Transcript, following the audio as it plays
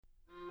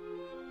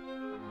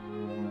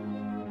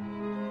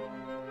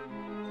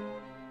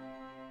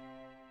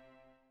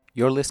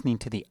You're listening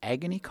to the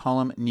Agony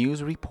Column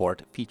News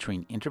Report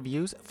featuring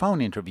interviews, phone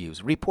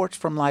interviews, reports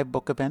from live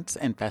book events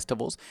and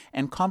festivals,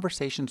 and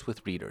conversations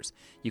with readers.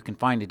 You can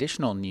find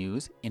additional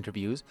news,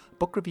 interviews,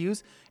 book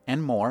reviews,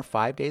 and more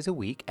 5 days a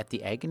week at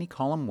the Agony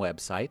Column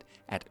website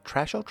at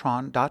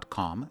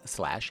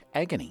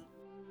trashotron.com/agony.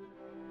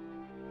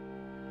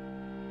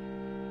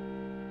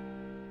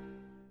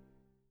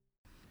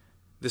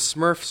 The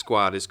Smurf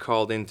Squad is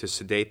called in to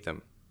sedate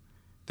them.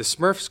 The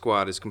Smurf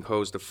Squad is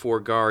composed of 4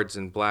 guards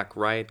in black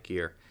riot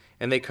gear,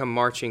 and they come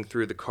marching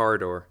through the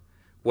corridor,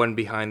 one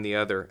behind the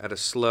other at a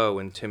slow,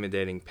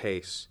 intimidating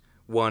pace.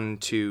 1,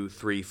 2,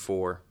 3,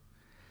 4.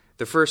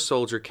 The first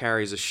soldier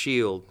carries a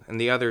shield, and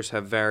the others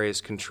have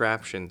various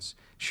contraptions,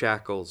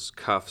 shackles,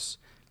 cuffs,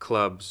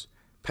 clubs,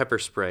 pepper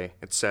spray,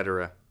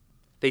 etc.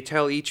 They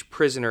tell each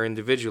prisoner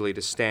individually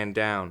to stand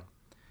down.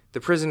 The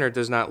prisoner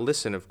does not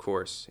listen, of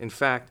course. In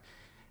fact,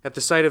 at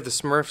the sight of the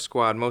Smurf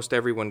Squad, most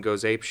everyone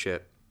goes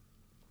apeshit.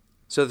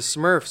 So the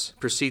Smurfs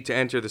proceed to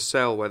enter the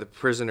cell while the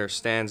prisoner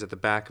stands at the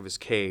back of his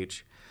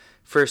cage.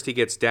 First he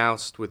gets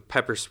doused with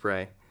pepper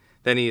spray,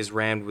 then he is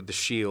rammed with the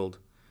shield.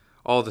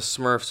 All the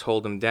Smurfs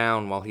hold him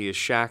down while he is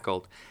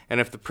shackled, and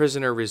if the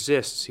prisoner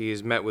resists, he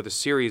is met with a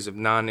series of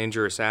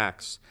non-injurious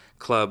acts,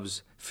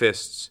 clubs,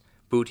 fists,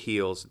 boot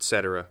heels,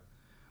 etc.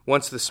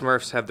 Once the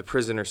Smurfs have the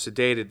prisoner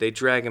sedated, they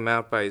drag him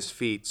out by his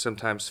feet,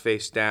 sometimes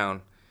face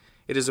down.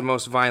 It is a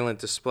most violent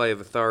display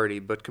of authority,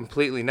 but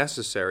completely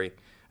necessary,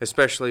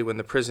 especially when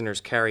the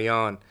prisoners carry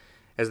on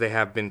as they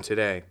have been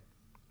today.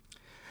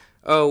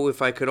 Oh,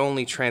 if I could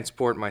only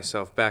transport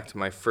myself back to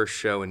my first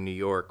show in New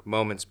York,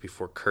 moments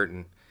before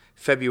curtain,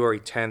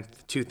 February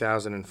 10th,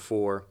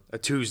 2004, a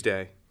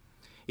Tuesday.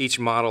 Each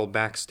model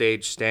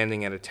backstage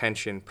standing at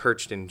attention,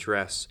 perched in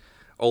dress.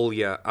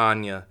 Olya,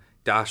 Anya,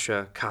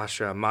 Dasha,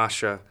 Kasha,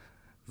 Masha,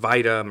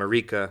 Vida,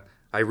 Marika,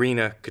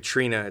 Irina,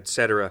 Katrina,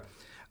 etc.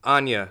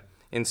 Anya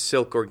in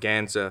silk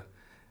organza,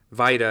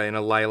 Vida in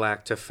a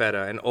lilac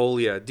taffeta, and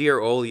Olya, dear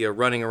Olya,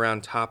 running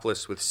around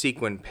topless with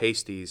sequin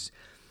pasties.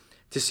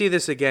 To see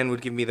this again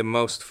would give me the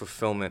most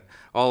fulfillment.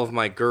 All of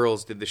my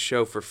girls did the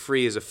show for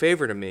free as a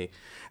favor to me,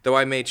 though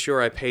I made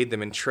sure I paid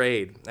them in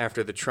trade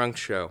after the trunk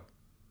show.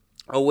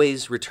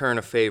 Always return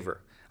a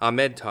favor.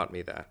 Ahmed taught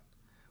me that.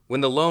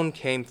 When the loan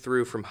came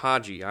through from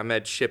Haji,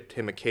 Ahmed shipped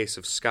him a case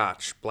of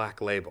scotch,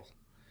 Black Label.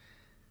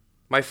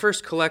 My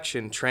first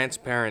collection,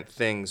 Transparent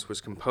Things,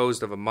 was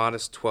composed of a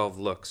modest 12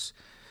 looks: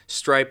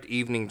 striped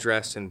evening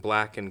dress in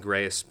black and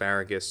gray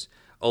asparagus,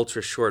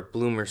 ultra-short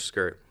bloomer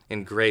skirt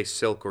in gray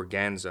silk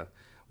organza,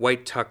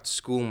 white tucked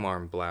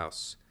schoolmarm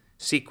blouse,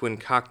 sequin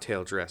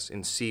cocktail dress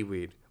in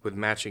seaweed with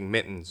matching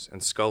mittens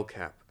and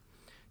skullcap,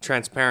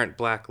 transparent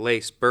black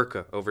lace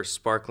burqa over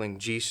sparkling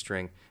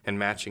G-string and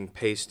matching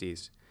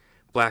pasties,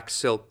 black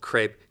silk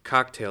crepe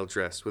cocktail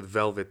dress with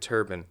velvet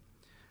turban,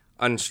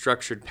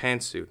 unstructured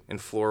pantsuit in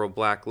floral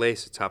black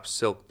lace atop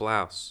silk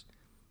blouse,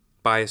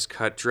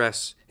 bias-cut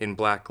dress in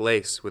black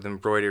lace with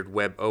embroidered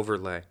web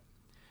overlay,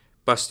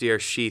 bustier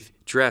sheath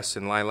dress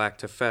in lilac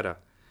taffeta,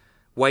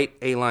 white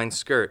A-line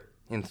skirt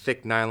in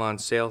thick nylon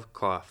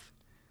sailcloth,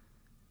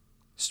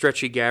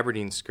 stretchy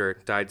gabardine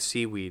skirt dyed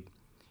seaweed,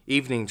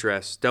 evening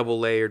dress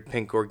double-layered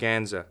pink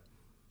organza.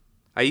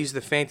 I used the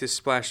faintest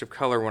splash of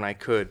color when I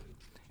could,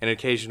 an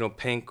occasional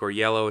pink or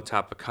yellow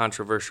atop a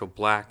controversial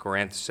black or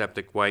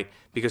antiseptic white,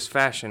 because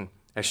fashion,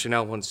 as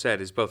Chanel once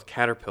said, is both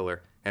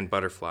caterpillar and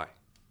butterfly.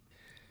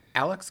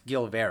 Alex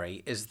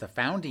Gilveri is the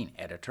founding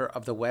editor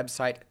of the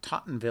website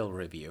Tottenville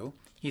Review.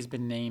 He's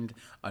been named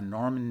a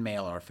Norman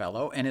Mailer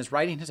Fellow, and his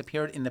writing has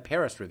appeared in the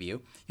Paris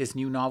Review. His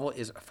new novel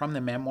is From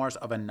the Memoirs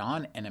of a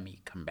Non-Enemy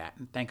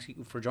Combatant. Thanks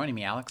for joining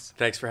me, Alex.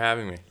 Thanks for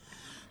having me.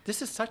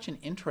 This is such an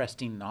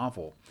interesting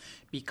novel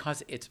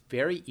because it's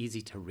very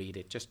easy to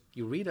read.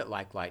 You read it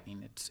like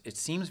lightning. It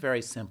seems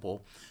very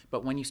simple,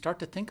 but when you start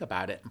to think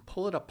about it and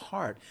pull it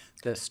apart,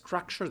 the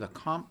structure,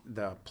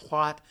 the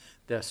plot,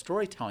 the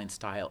storytelling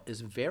style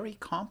is very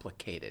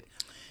complicated.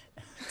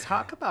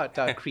 Talk about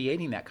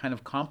creating that kind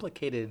of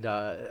complicated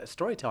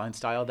storytelling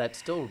style that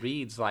still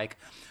reads like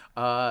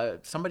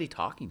somebody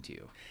talking to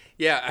you.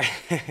 Yeah,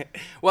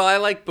 well, I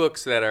like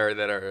books that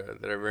are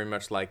very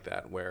much like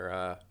that,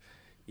 where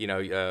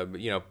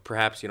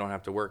perhaps you don't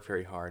have to work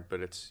very hard,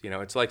 but it's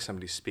like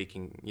somebody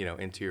speaking,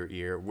 into your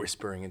ear,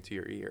 whispering into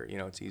your ear.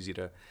 It's easy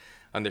to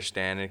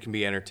understand, and it can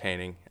be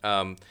entertaining.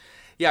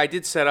 I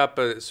did set up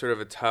a sort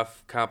of a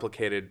tough,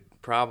 complicated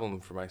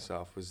problem for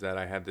myself. Was that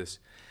I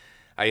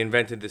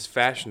invented this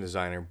fashion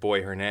designer,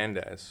 Boy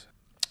Hernandez,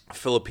 a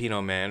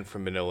Filipino man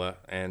from Manila,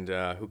 and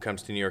who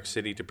comes to New York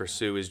City to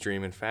pursue his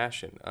dream in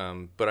fashion.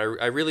 But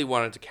I really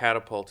wanted to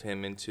catapult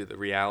him into the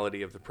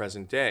reality of the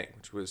present day,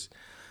 which was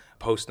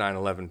post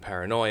 9/11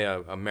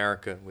 paranoia,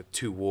 America with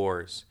 2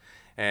 wars,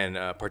 and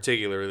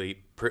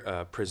particularly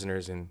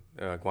prisoners in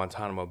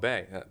Guantanamo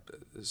Bay.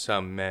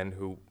 Some men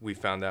who we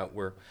found out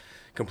were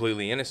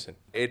completely innocent.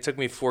 It took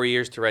me 4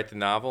 years to write the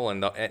novel,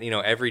 and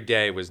every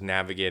day was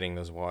navigating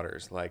those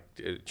waters, like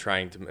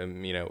trying to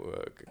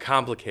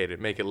complicate it,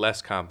 make it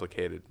less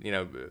complicated.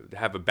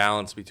 Have a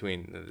balance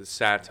between the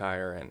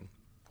satire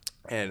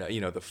and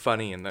the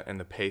funny and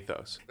the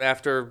pathos.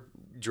 After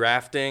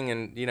drafting,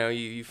 and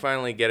you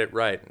finally get it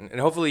right, and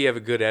hopefully you have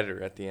a good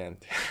editor at the end.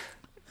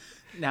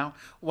 Now,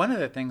 one of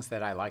the things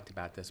that I liked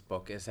about this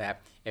book is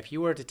that if you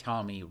were to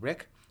tell me,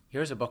 Rick,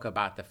 here's a book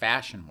about the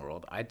fashion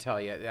world, I'd tell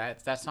you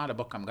that's not a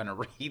book I'm going to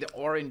read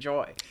or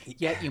enjoy.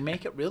 Yet you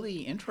make it really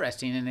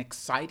interesting and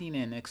exciting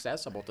and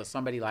accessible to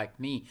somebody like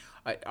me.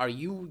 Are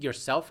you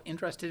yourself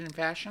interested in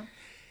fashion?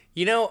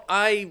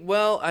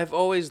 I've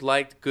always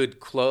liked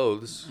good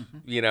clothes.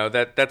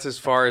 That's as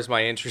far as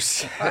my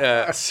interest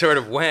sort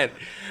of went.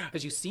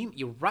 Because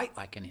you write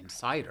like an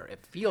insider.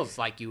 It feels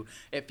like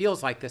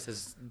this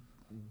is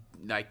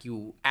like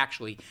you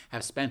actually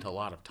have spent a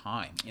lot of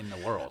time in the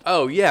world.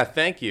 Oh yeah,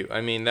 thank you. I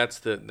mean,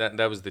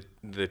 that was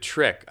the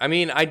trick. I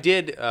mean, I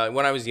did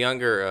when I was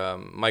younger.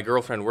 My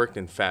girlfriend worked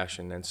in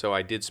fashion, and so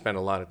I did spend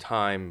a lot of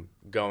time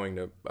going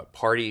to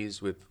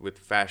parties with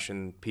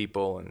fashion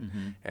people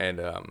and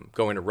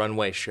going to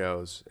runway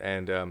shows.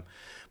 And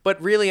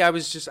but really, I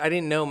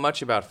didn't know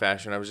much about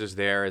fashion. I was just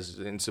there as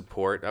in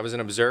support. I was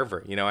an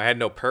observer. I had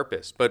no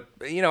purpose. But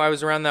I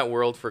was around that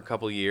world for a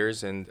couple of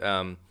years, and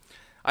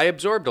I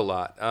absorbed a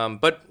lot.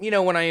 But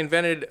when I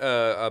invented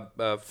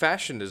a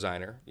fashion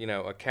designer,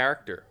 a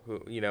character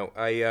who,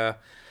 I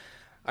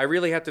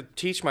really had to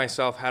teach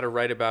myself how to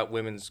write about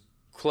women's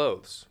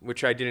clothes,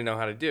 which I didn't know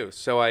how to do.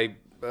 So I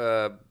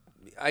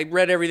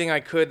read everything I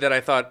could that I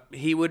thought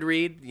he would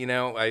read.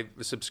 I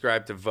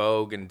subscribed to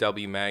Vogue and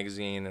W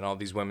Magazine and all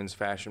these women's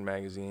fashion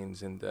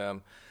magazines, and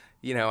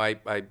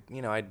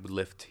I'd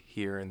lift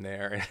here and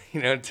there,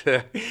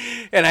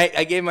 and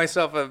I gave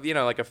myself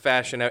a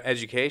fashion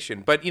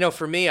education. But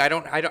for me,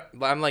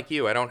 I'm like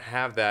you. I don't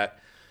have that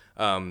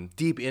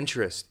deep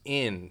interest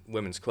in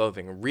women's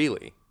clothing,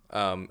 really.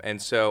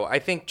 And so I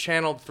think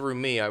channeled through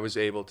me, I was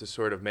able to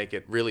sort of make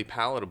it really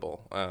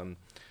palatable.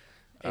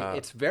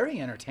 It's very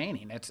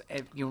entertaining.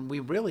 We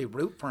really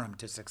root for him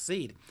to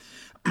succeed.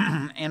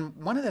 And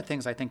one of the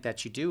things I think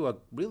that you do a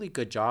really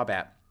good job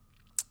at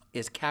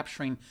is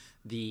capturing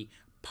the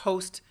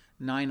post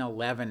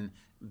 9/11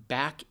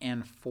 back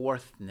and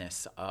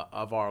forthness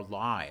of our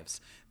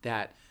lives.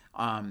 That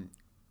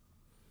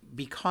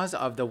because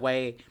of the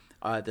way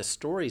the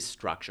story's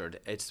structured,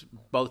 it's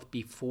both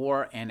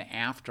before and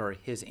after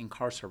his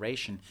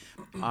incarceration.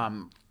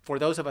 For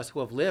those of us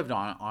who have lived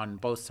on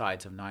both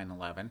sides of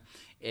 9/11,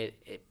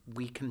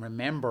 we can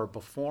remember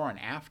before and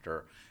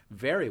after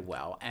very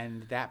well,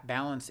 and that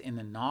balance in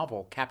the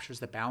novel captures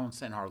the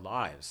balance in our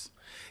lives.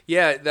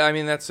 Yeah, I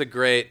mean that's a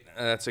great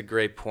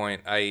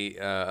point.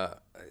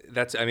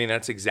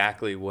 That's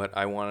exactly what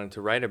I wanted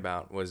to write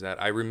about. Was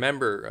that I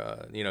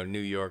remember New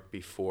York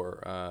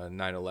before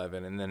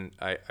 9/11, and then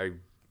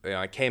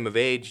I came of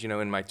age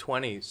in my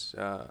 20s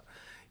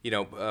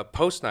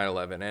post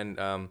 9/11,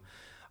 and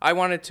I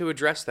wanted to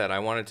address that. I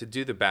wanted to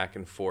do the back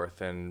and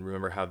forth and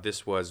remember how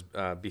this was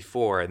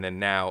before and then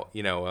now.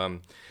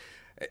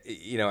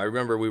 I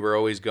remember we were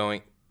always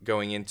going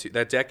into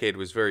that decade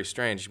was very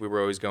strange. We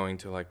were always going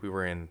to we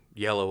were in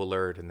yellow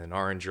alert and then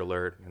orange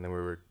alert and then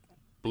we were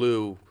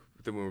blue.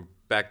 Then we were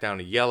back down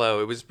to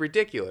yellow. It was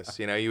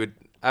ridiculous.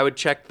 I would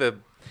check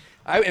and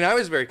I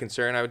was very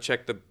concerned. I would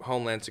check the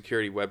Homeland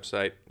Security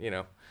website,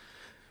 a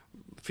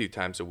few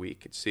times a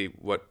week and see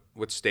what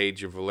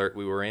stage of alert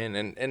we were in,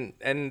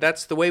 and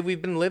that's the way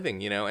we've been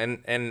living,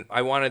 and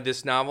I wanted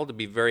this novel to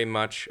be very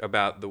much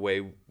about the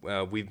way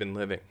we've been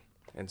living,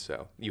 and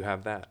so you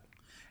have that.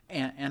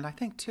 And I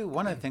think too,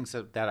 one of the things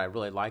that I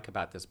really like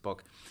about this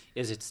book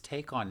is its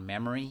take on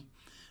memory.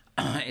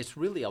 It's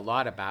really a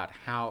lot about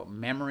how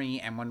memory,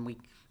 and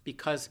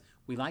because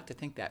we like to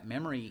think that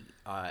memory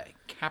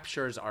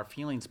captures our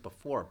feelings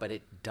before, but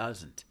it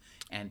doesn't.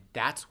 And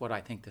that's what I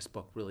think this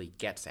book really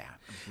gets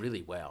at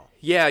really well.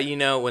 Yeah,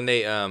 when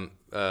they, so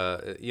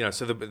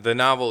the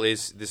novel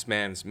is this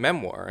man's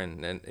memoir,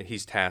 and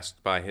he's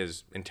tasked by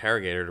his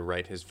interrogator to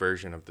write his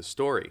version of the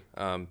story.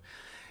 Our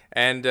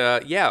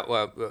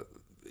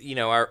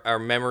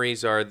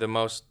memories are the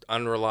most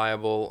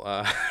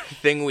unreliable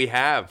thing we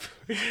have.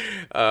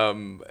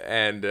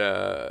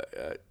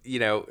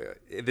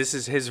 This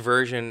is his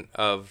version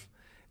of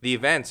the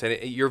events,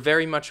 and you're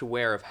very much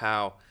aware of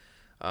how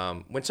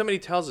when somebody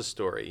tells a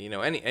story,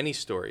 any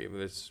story,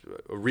 whether it's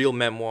a real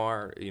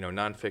memoir,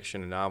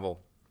 nonfiction, a novel,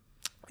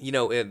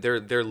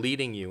 they're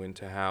leading you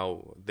into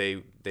how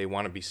they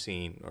want to be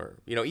seen, or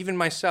even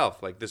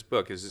myself, like this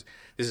book this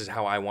is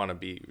how I want to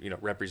be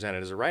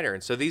represented as a writer,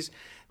 and so these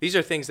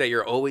are things that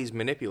you're always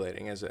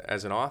manipulating as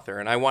an author,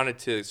 and I wanted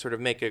to sort of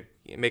make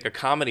a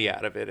comedy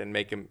out of it and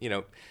make him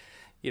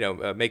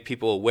make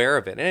people aware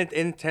of it, and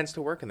it tends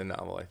to work in the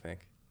novel, I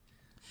think.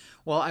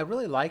 Well, I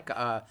really like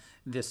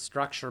this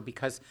structure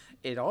because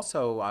it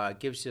also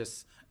gives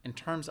us, in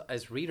terms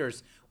as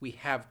readers, we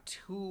have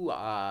two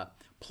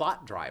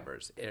plot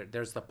drivers.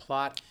 There's the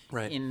plot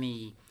in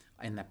the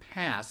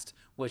past,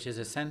 which is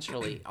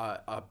essentially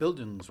a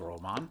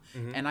Bildungsroman,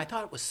 and I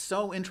thought it was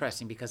so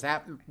interesting because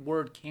that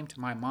word came to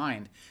my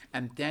mind,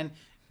 and then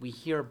we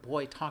hear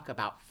Boy talk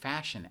about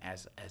fashion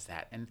as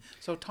that. And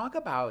so talk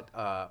about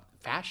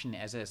fashion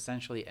as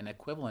essentially an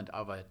equivalent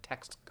of a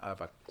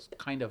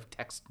kind of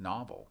text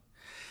novel.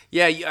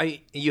 Yeah,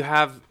 you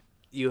have,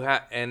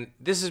 and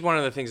this is one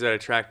of the things that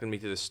attracted me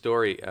to the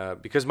story,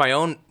 because my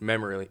own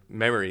memory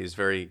is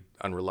very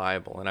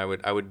unreliable, and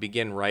I would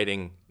begin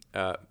writing.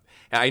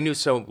 I knew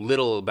so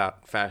little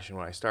about fashion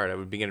when I started. I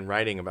would begin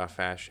writing about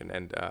fashion,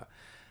 and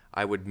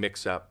I would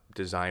mix up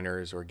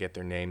designers or get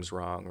their names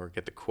wrong or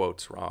get the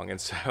quotes wrong, and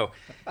so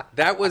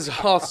that was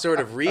all sort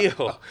of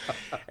real.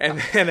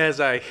 And then as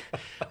I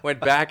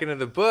went back into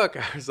the book,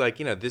 I was like,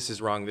 this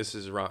is wrong, this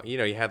is wrong.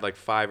 You had like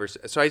 5 or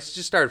so I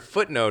just started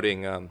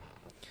footnoting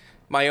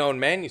my own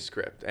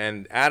manuscript,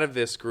 and out of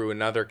this grew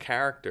another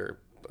character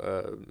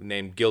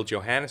named Gil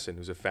Johannesson,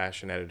 who's a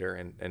fashion editor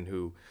and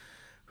who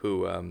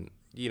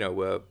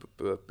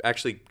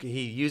actually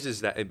he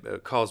uses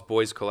that, calls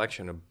Boy's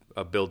collection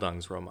a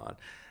Bildungsroman.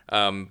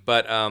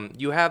 But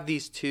you have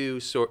these two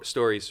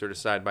stories sort of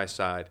side by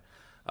side.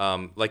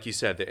 Like you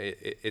said,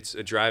 it's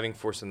a driving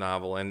force of the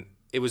novel, and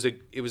it was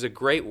a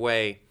great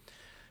way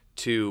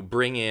to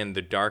bring in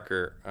the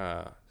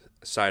darker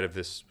side of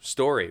this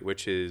story,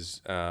 which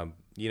is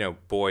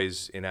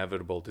Boy's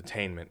inevitable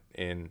detainment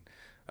in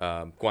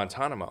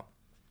Guantanamo.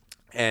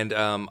 And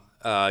our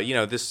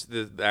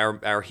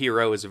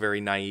hero is a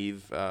very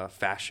naive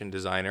fashion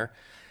designer,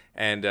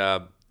 and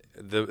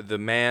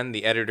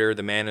the editor,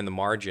 the man in the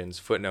margins,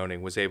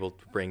 footnoting, was able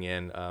to bring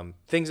in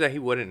things that he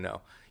wouldn't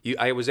know.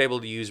 I was able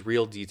to use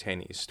real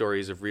detainees,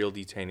 stories of real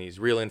detainees,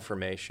 real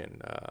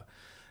information,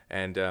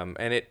 and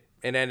it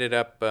ended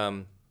up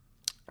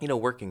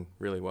working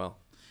really well.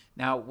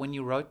 Now, when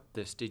you wrote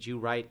this, did you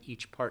write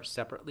each part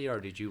separately,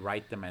 or did you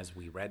write them as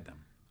we read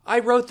them? I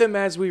wrote them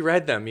as we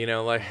read them,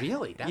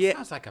 Really? That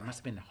sounds like it must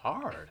have been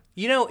hard.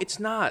 It's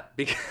not,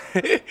 because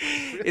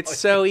it's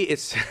so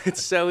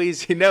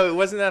easy. No, it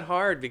wasn't that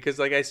hard, because,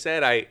 like I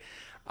said,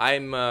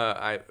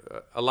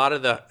 a lot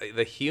of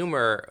the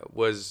humor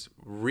was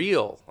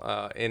real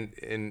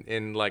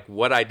in like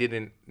what I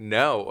didn't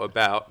know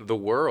about the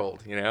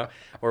world,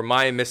 or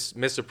my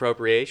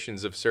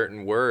misappropriations of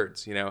certain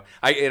words,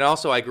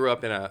 I grew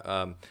up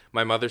in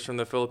my mother's from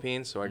the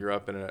Philippines, so I grew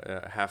up in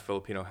a half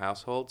Filipino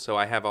household, so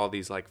I have all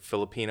these like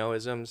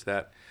Filipinoisms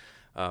that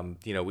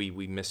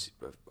we miss.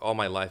 All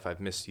my life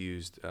I've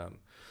misused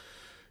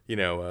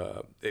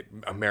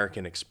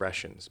American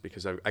expressions,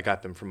 because I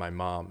got them from my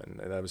mom, and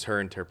that was her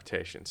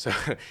interpretation.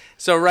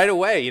 So right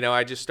away,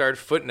 I just started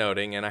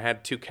footnoting, and I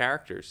had two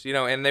characters,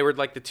 and they were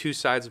like the two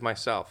sides of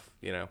myself,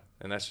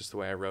 and that's just the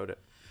way I wrote it.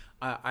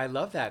 I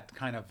love that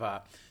kind of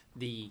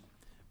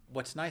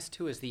what's nice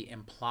too is the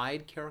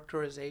implied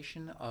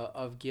characterization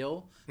of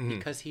Gil, mm-hmm.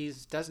 because he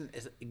doesn't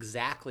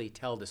exactly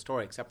tell the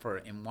story except for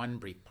in one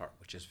brief part,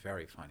 which is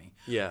very funny.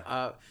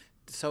 Yeah.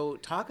 So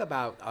talk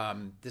about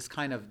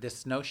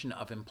this notion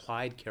of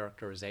implied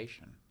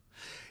characterization.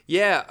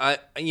 Yeah,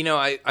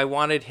 I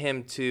wanted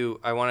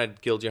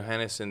Gil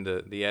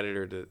Johannesson, the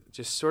editor, to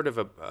just sort of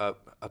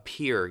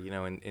appear,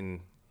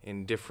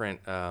 in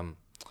different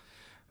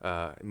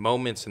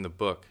moments in the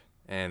book.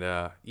 And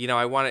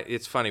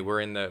it's funny,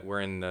 we're in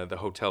the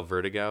Hotel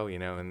Vertigo,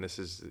 and this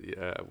is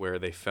where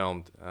they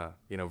filmed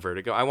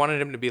Vertigo. I wanted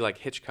him to be like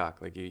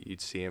Hitchcock, like you'd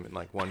see him in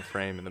like one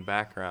frame in the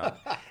background.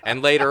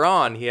 And later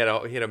on, he had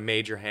a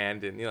major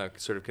hand in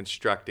sort of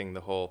constructing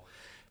the whole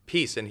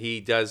piece. And he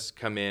does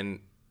come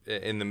in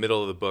the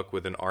middle of the book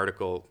with an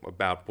article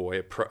about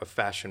Boy, a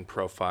fashion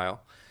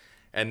profile,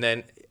 and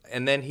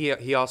then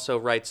he also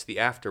writes the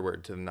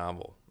afterword to the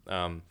novel.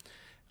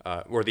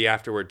 Or the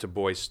afterword to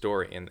Boy's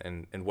story,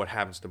 and what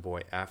happens to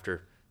Boy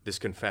after this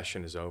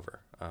confession is over.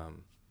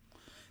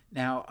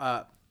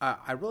 Now,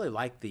 I really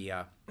like the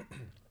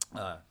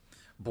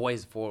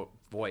Boy's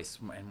voice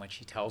in which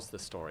he tells the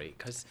story,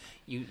 because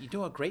you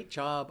do a great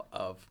job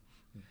of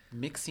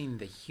mixing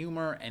the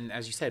humor, and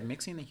as you said,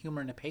 mixing the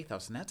humor and the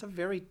pathos, and that's a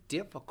very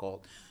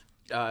difficult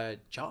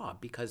job,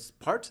 because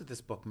parts of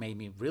this book made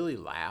me really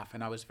laugh,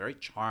 and I was very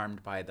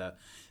charmed by the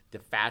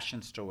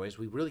fashion stories.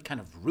 We really kind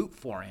of root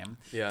for him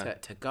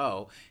to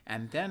go.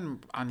 And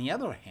then, on the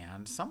other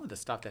hand, some of the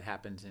stuff that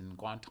happens in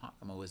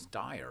Guantanamo is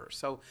dire.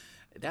 So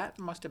that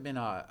must have been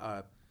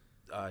a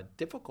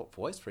difficult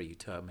voice for you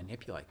to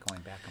manipulate,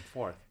 going back and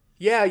forth.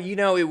 Yeah,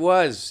 it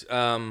was.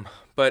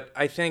 But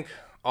I think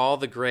all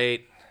the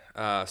great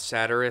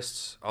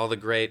satirists, all the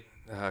great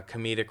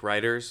comedic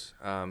writers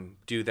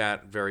do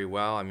that very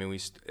well. I mean, we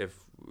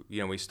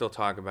still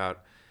talk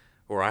about,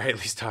 or I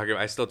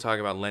still talk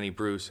about Lenny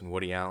Bruce and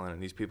Woody Allen,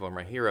 and these people are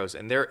my heroes,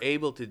 and they're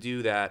able to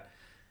do that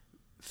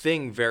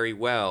thing very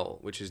well,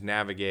 which is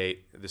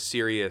navigate the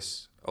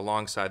serious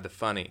alongside the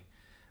funny.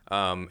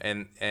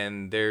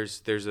 And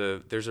there's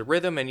a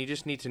rhythm, and you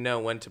just need to know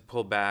when to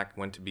pull back,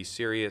 when to be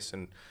serious,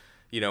 and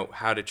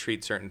how to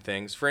treat certain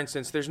things. For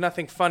instance, there's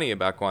nothing funny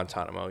about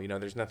Guantanamo.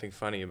 There's nothing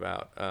funny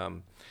about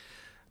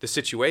the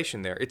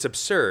situation there. It's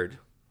absurd,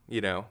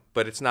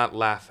 but it's not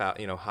laugh out,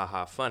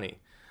 ha funny.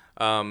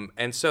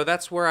 And so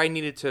that's where I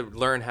needed to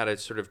learn how to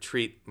sort of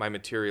treat my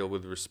material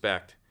with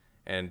respect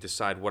and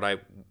decide what I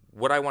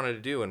wanted to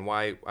do and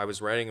why I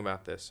was writing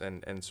about this,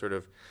 and sort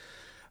of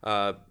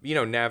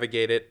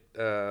navigate it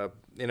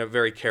in a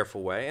very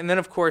careful way. And then,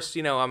 of course,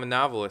 I'm a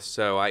novelist,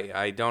 so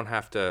I don't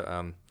have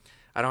to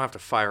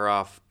fire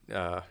off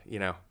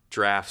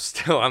drafts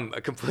till I'm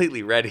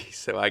completely ready.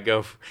 So I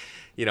go,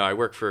 I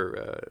work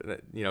for a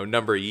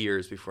number of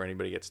years before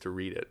anybody gets to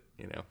read it.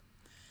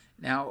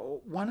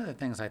 Now, one of the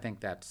things I think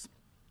that's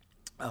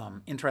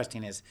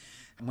interesting is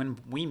when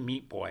we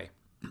meet Boy,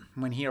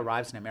 when he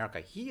arrives in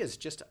America, he is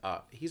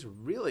he's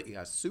really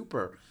a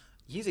super.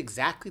 He's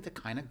exactly the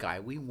kind of guy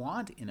we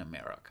want in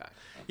America.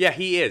 Yeah,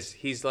 he is.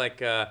 He's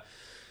like,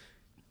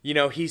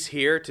 he's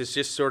here to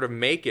just sort of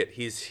make it.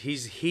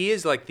 He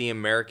is like the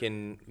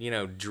American,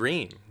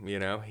 dream.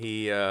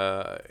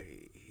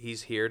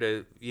 He's here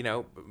to,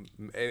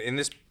 in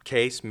this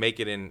case, make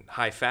it in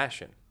high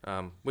fashion,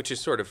 which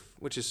is sort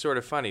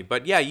of funny.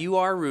 But yeah, you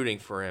are rooting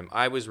for him.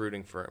 I was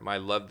rooting for him. I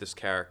love this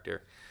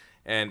character,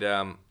 and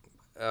a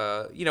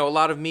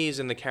lot of me is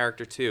in the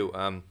character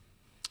too.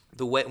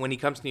 The way when he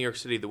comes to New York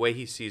City, the way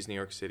he sees New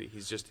York City,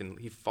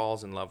 he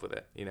falls in love with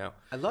it.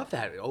 I love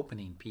that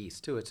opening piece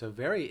too. It's a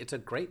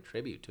great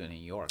tribute to New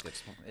York.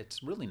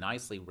 It's really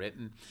nicely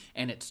written,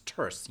 and it's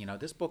terse.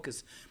 This book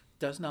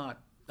does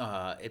not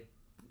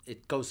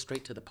it goes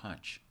straight to the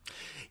punch.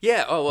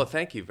 Yeah. Oh well,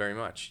 thank you very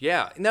much.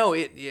 Yeah. No.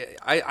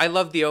 I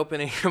love the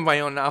opening of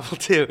my own novel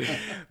too,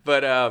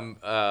 but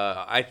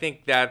I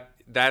think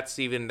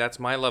that's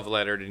my love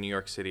letter to New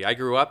York City. I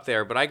grew up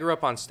there, but I grew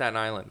up on Staten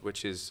Island,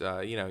 which is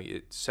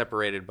it's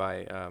separated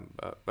by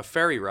a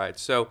ferry ride.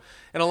 So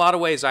in a lot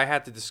of ways, I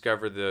had to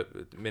discover the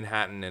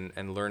Manhattan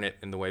and learn it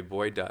in the way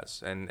Boyd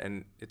does,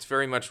 and it's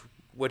very much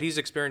what he's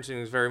experiencing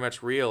is very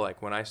much real.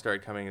 Like when I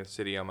started coming to the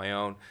city on my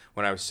own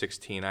when I was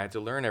 16, I had to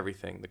learn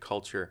everything, the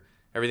culture,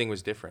 everything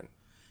was different.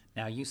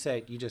 Now, you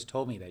just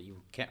told me that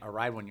you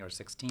arrived when you were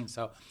 16,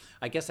 so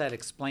I guess that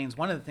explains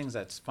one of the things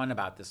that's fun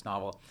about this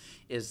novel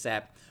is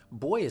that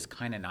Boy is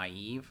kind of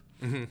naive,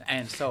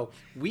 and so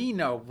we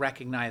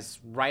recognize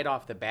right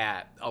off the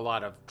bat a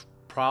lot of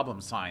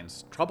trouble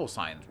signs,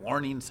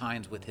 warning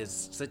signs with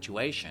his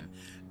situation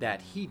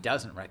that he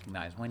doesn't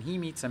recognize. When he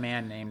meets a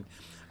man named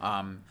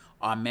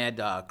Ahmed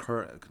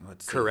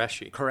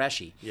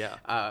Qureshi,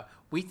 yeah.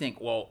 We think,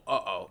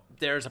 well,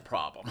 there's a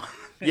problem.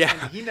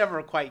 Yeah. He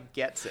never quite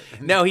gets it.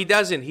 No, he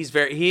doesn't.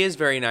 He is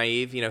very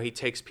naive. He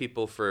takes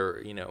people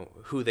for,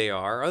 who they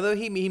are. Although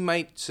he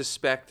might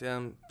suspect,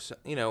 this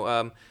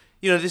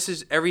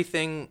is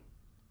everything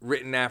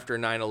written after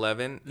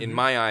 9/11, in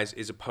my eyes,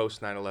 is a post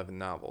 9/11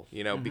 novel,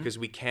 because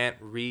we can't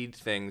read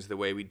things the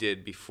way we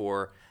did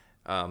before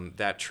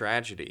that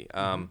tragedy.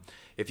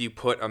 If you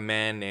put a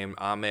man named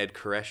Ahmed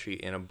Qureshi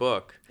in a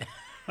book,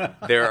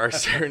 there are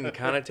certain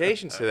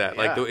connotations to that.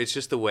 Like it's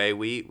just the way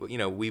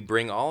we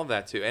bring all of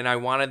that to. And I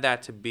wanted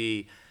that to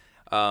be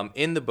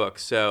in the book.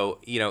 So,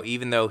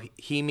 even though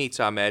he meets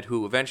Ahmed,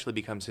 who eventually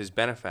becomes his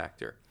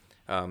benefactor,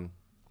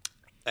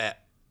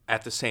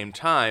 at the same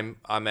time,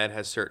 Ahmed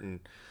has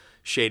certain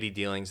shady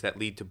dealings that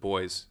lead to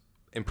Boy's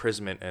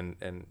imprisonment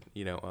and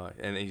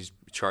he's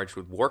charged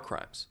with war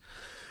crimes.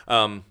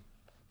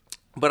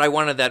 But I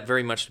wanted that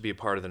very much to be a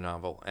part of the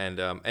novel, and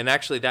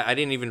actually, that I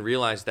didn't even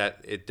realize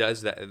that it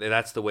does that.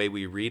 That's the way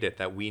we read it.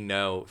 That we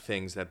know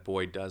things that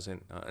Boyd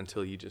doesn't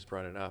until you just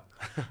brought it up.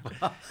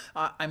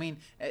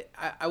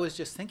 I was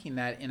just thinking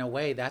that in a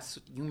way,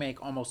 you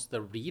make almost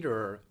the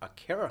reader a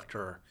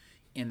character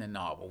in the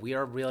novel. We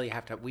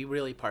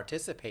really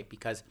participate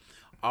because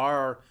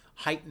our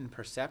heightened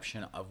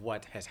perception of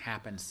what has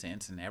happened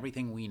since and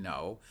everything we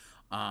know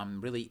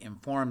really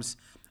informs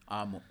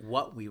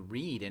what we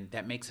read, and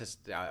that makes us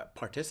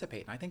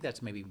participate. And I think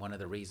that's maybe one of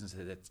the reasons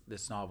that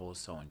this novel is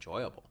so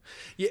enjoyable.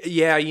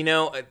 Yeah,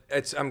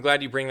 I'm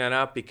glad you bring that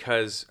up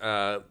because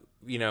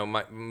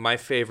my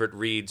favorite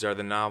reads are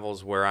the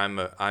novels where I'm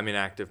an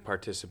active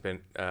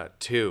participant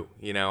too.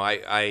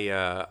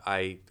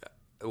 I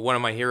one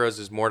of my heroes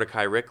is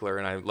Mordecai Rickler,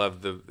 and I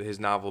love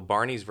his novel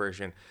Barney's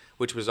Version,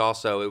 which was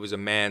it was a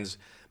man's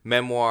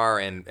memoir,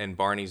 and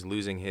Barney's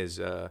losing his.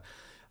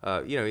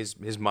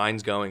 His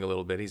mind's going a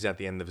little bit. He's at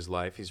the end of his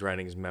life. He's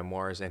writing his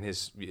memoirs, and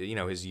his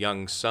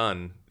young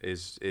son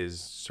is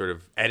sort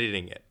of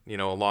editing it,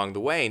 along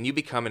the way, and you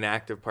become an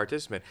active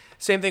participant.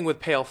 Same thing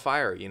with Pale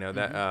Fire,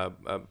 that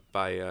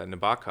by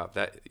Nabokov.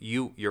 That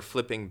you're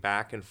flipping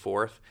back and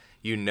forth.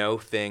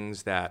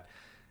 Things that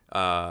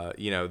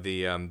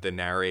the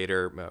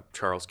narrator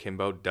Charles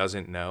Kimbo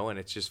doesn't know, and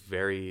it's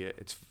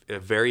a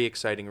very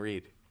exciting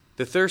read.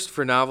 The thirst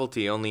for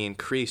novelty only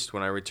increased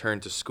when I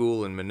returned to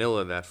school in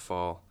Manila that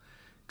fall.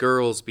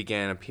 Girls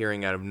began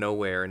appearing out of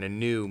nowhere in a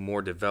new,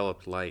 more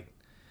developed light.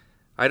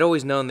 I'd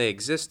always known they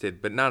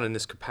existed, but not in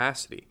this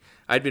capacity.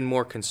 I'd been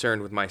more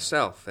concerned with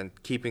myself and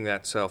keeping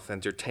that self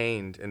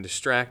entertained and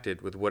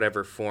distracted with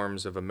whatever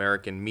forms of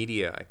American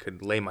media I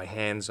could lay my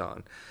hands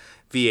on.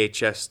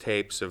 VHS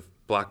tapes of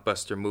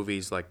blockbuster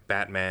movies like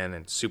Batman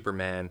and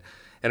Superman,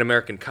 and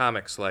American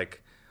comics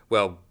like,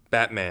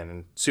 Batman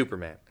and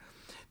Superman.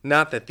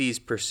 Not that these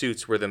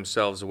pursuits were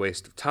themselves a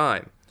waste of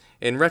time.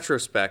 In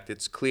retrospect,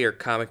 it's clear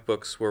comic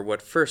books were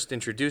what first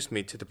introduced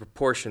me to the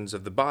proportions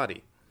of the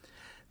body.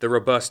 The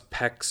robust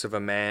pecs of a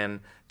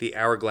man, the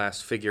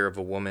hourglass figure of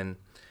a woman.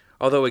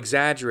 Although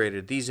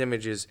exaggerated, these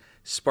images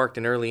sparked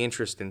an early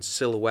interest in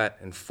silhouette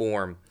and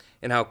form,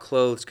 and how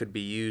clothes could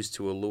be used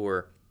to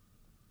allure.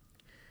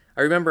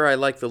 I remember I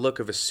liked the look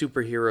of a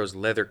superhero's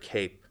leather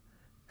cape,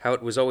 how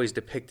it was always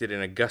depicted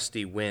in a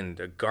gusty wind,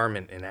 a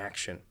garment in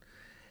action.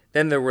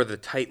 Then there were the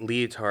tight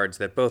leotards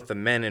that both the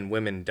men and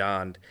women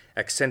donned,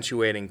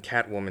 accentuating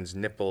Catwoman's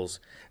nipples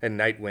and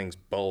Nightwing's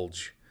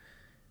bulge.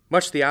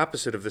 Much the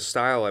opposite of the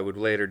style I would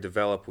later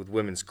develop with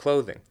women's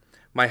clothing.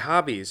 My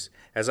hobbies,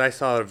 as I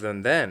thought of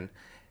them then,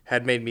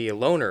 had made me a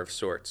loner of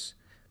sorts.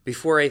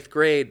 Before 8th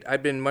grade,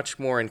 I'd been much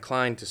more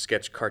inclined to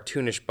sketch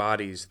cartoonish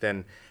bodies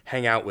than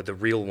hang out with the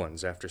real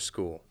ones after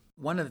school.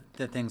 One of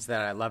the things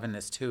that I love in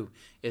this, too,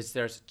 is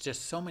there's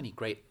just so many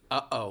great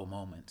uh-oh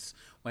moments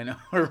when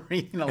we're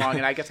reading along,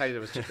 and I guess I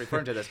was just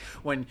referring to this,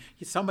 when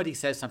somebody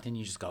says something,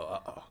 you just go,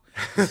 uh-oh,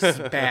 this is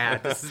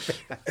bad, this is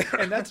bad.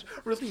 And that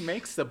really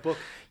makes the book,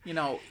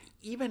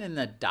 even in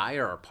the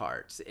dire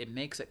parts, it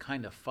makes it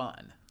kind of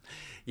fun.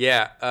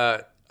 Yeah,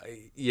 thank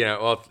you.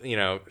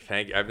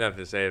 I have nothing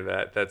to say to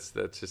that. That's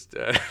just,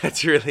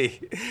 that's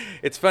really,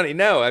 it's funny.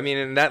 No, I mean,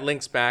 and that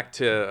links back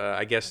to,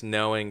 I guess,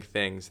 knowing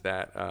things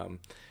that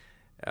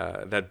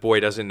that boy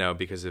doesn't know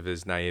because of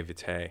his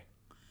naivete.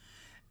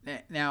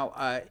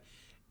 Now,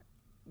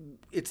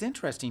 it's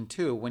interesting,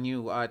 too, when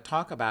you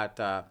talk about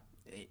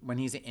when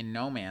he's in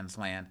no man's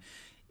land,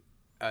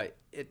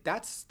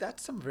 that's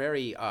some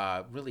very,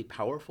 really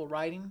powerful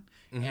writing,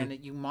 and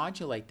you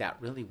modulate that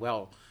really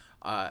well.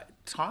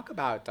 Talk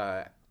about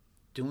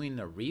doing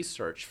the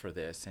research for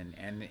this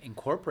and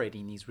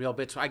incorporating these real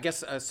bits. I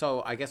guess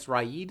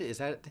Raid, is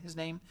that his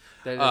name?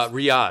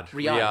 Riyadh.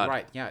 Riyadh,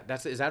 right? Yeah,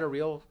 is that a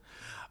real?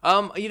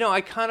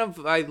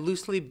 I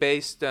loosely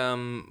based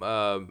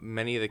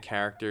many of the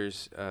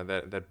characters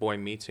that Boy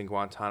meets in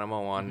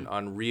Guantanamo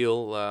on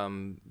real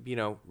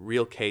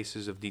real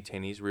cases of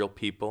detainees, real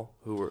people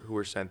who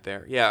were sent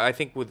there. Yeah, I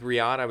think with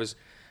Riyadh, I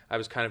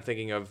was kind of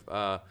thinking of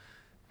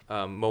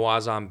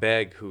Moazzam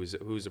Beg, who's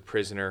a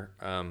prisoner,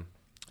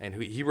 and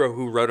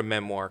who wrote a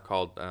memoir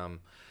called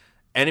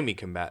Enemy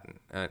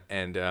Combatant,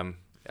 and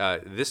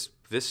this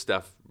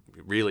stuff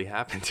really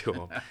happened to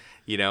him.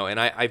 And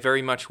I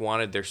very much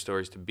wanted their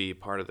stories to be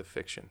part of the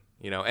fiction,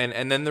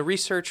 and then the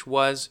research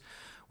was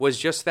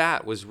just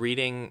that, was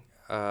reading,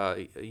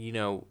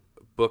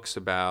 books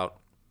about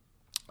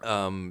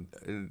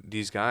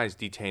these guys,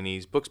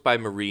 detainees, books by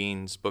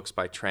Marines, books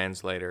by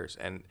translators,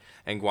 and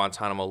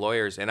Guantanamo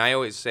lawyers. And I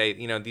always say,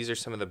 these are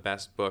some of the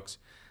best books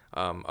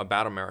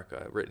about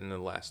America written in the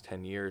last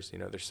 10 years.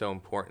 They're so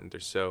important. They're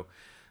so,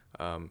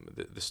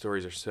 the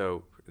stories are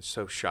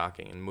so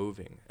shocking and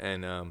moving.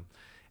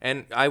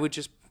 And I would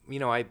just,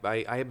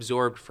 I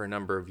absorbed for a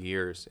number of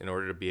years in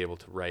order to be able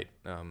to write,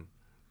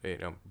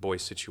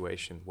 Boy's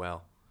situation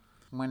well.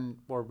 When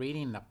we're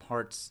reading the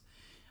parts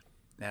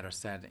that are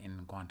said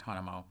in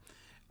Guantanamo,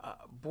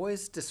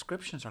 Boy's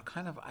descriptions are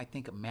kind of, I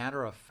think,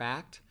 matter of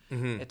fact.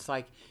 Mm-hmm. It's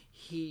like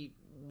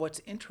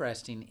what's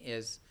interesting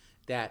is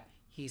that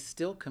he's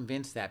still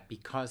convinced that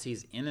because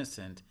he's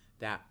innocent,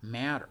 that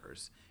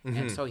matters. Mm-hmm.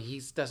 And so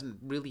he's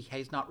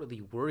not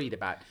really worried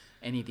about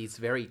any of these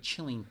very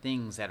chilling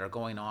things that are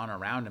going on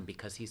around him,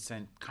 because he's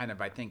kind of,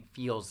 I think,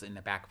 feels in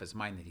the back of his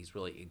mind that he's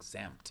really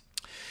exempt.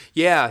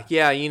 Yeah,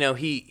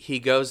 he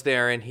goes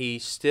there and he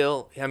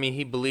still,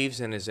 he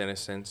believes in his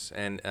innocence,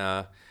 and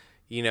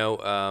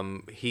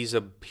he's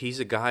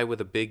a guy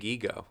with a big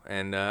ego,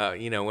 and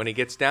when he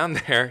gets down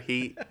there,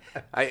 he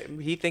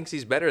thinks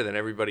he's better than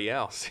everybody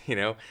else,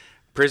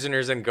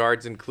 prisoners and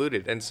guards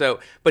included. And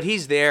so, but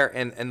he's there,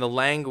 and the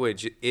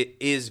language, it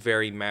is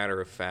very matter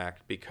of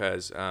fact,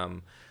 because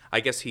I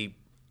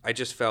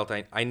just felt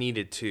I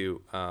needed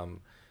to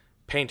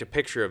paint a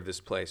picture of this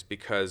place,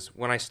 because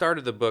when I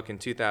started the book in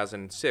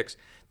 2006,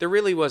 there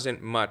really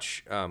wasn't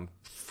much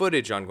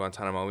footage on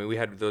Guantanamo. We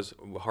had those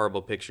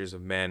horrible pictures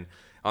of men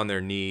on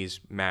their knees,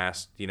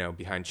 masked,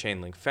 behind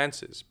chain link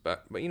fences.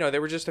 But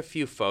there were just a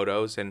few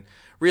photos, and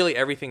really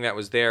everything that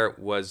was there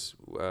was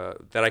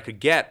that I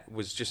could get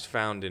was just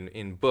found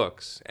in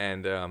books.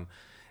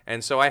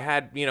 And so I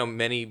had,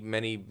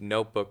 many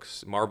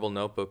notebooks, marble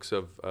notebooks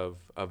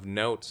of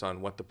notes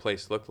on what the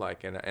place looked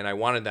like, and I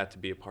wanted that to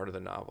be a part of the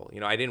novel.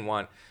 I didn't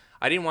want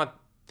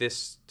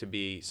this to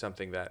be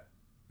something that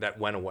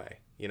went away,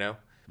 mm-hmm.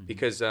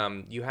 because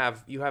you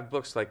have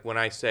books like, when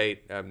I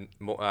say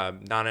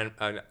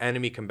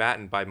Enemy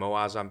Combatant by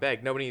Moazzam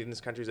Beg, nobody in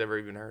this country's ever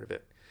even heard of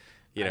it.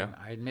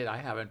 I admit I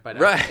haven't, but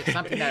right. It's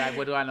something that I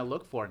would want to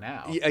look for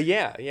now.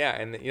 Yeah.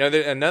 And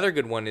another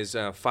good one is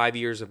 5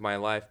 Years of My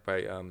Life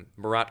by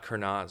Murat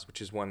Kurnaz, which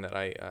is one that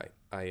I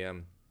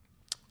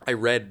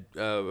read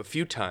a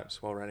few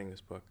times while writing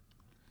this book.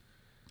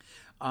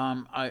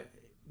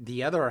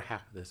 the other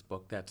half of this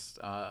book that's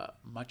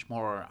much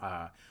more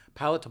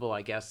palatable,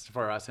 I guess,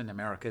 for us in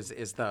America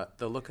is the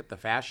look at the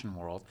fashion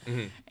world.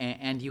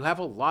 And you have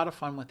a lot of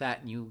fun with that,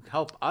 and you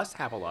help us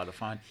have a lot of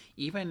fun,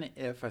 even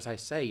if, as I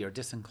say, you're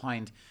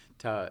disinclined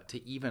to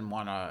even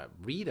want to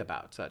read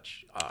about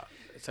such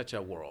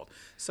a world.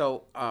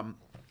 So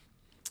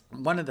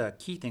one of the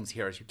key things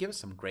here is you give us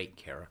some great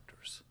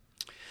characters.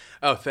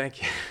 Oh,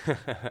 thank you.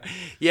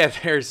 Yeah,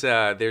 there's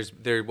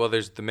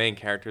the main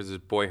characters is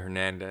Boy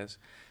Hernandez.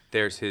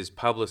 There's his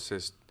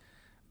publicist,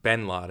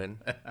 Bin Laden.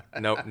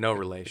 No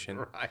relation.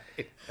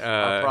 Right.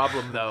 A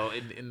problem though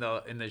in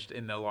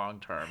the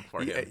long term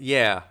for him.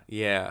 Yeah.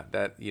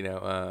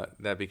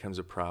 That becomes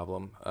a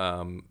problem.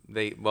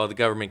 The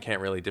government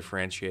can't really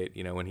differentiate,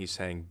 when he's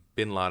saying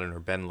Bin Laden or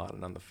Ben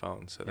Laden on the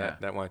phone. So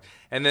that one.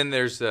 And then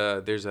there's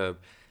a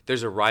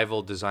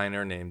rival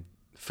designer named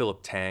Philip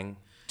Tang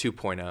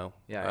 2.0.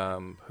 Yeah.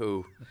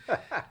 Who.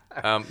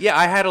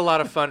 I had a lot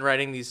of fun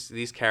writing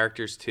these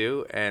characters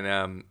too, and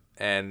I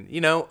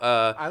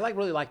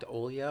really liked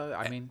Olia.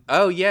 I mean,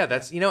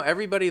 that's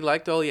everybody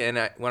liked Olia,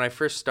 and when I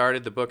first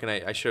started the book and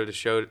I started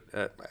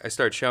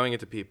showing it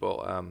to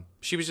people.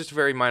 She was just a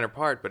very minor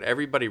part, but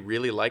everybody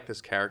really liked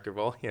this character of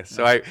Olia.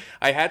 So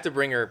I had to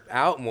bring her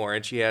out more,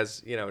 and she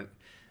has a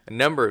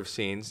number of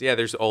scenes. Yeah,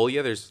 there's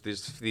Olia. There's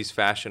these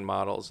fashion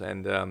models,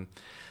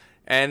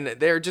 and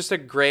they're just a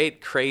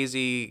great,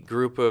 crazy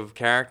group of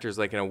characters,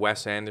 like in a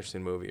Wes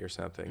Anderson movie or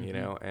something,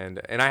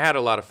 And I had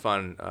a lot of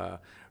fun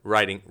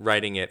writing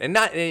it, and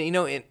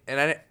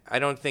I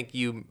don't think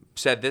you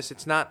said this.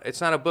 It's not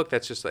a book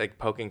that's just like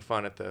poking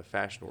fun at the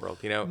fashion world,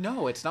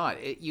 No, it's not.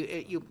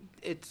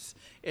 It's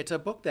a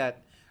book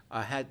that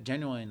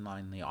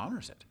genuinely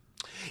honors it.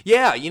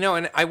 Yeah,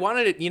 and I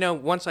wanted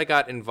it, once I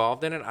got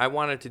involved in it, I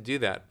wanted to do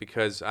that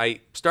because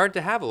I started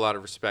to have a lot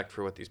of respect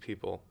for what these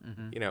people,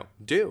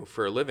 do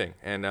for a living.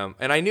 And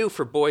I knew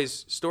for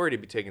Boy's story to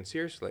be taken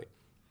seriously,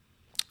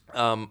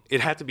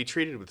 it had to be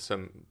treated with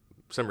some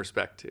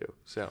respect too.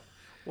 So.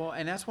 Well,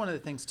 and that's one of the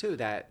things too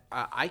that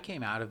I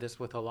came out of this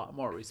with a lot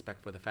more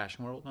respect for the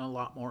fashion world and a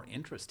lot more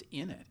interest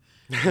in it,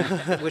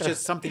 which is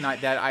something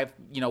that I've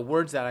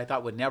words that I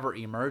thought would never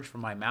emerge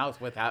from my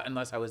mouth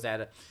unless I was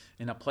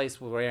in a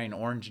place wearing an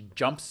orange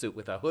jumpsuit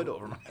with a hood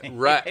over my head.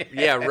 Right.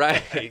 Yeah.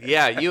 Right.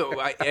 Yeah.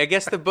 I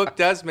guess the book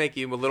does make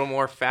you a little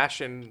more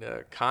fashion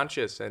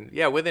conscious, and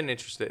with an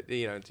interest.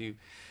 It's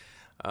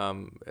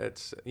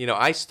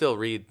I still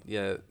read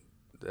the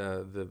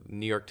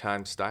New York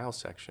Times style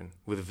section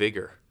with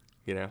vigor.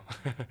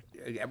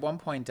 At one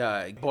point,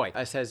 Boy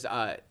says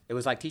it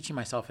was like teaching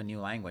myself a new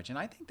language, and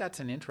I think that's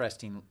an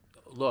interesting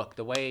look.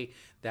 The way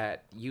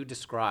that you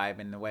describe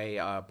and the way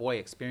Boy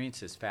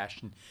experiences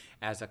fashion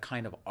as a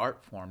kind of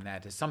art form,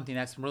 that is something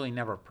that's really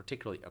never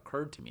particularly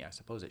occurred to me. I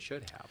suppose it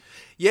should have.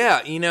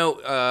 Yeah,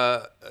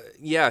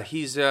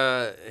 he's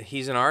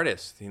an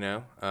artist.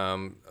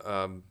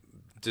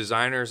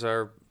 Designers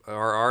are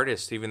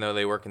artists, even though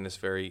they work in this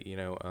very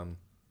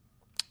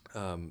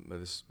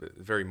this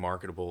very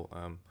marketable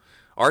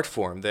art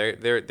form.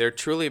 They're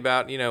truly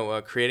about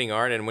creating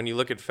art. And when you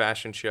look at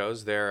fashion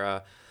shows,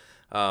 they're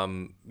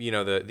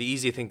the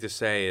easy thing to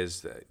say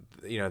is that,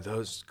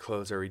 those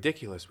clothes are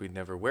ridiculous. We'd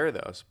never wear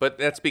those. But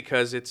that's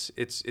because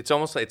it's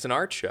almost like it's an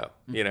art show.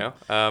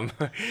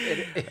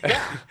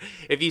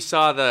 If you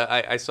saw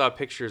I saw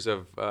pictures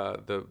of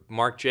the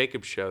Marc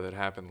Jacobs show that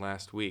happened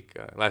last week.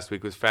 Last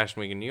week was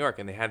Fashion Week in New York,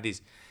 and they had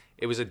these.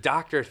 It was a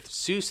Dr.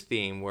 Seuss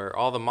theme where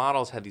all the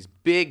models had these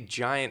big,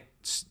 giant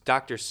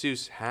Dr.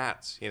 Seuss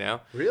hats,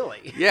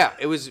 Really? Yeah,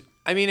 it was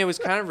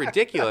kind of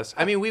ridiculous.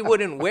 We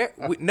wouldn't wear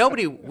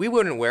we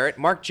wouldn't wear it.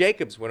 Marc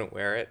Jacobs wouldn't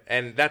wear it,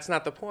 and that's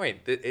not the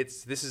point.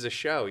 This is a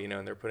show,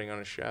 and they're putting on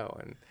a show,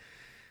 and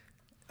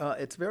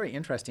it's very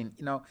interesting.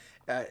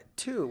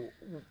 Too,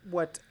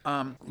 what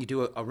you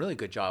do a really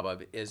good job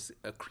of is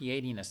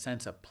creating a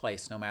sense of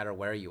place no matter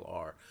where you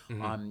are.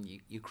 Mm-hmm.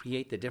 You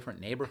create the different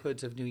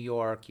neighborhoods of New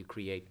York. You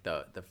create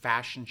the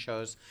fashion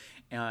shows.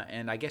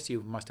 And I guess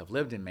you must have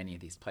lived in many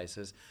of these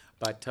places.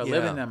 But to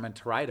live in them and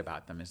to write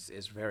about them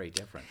is very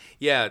different.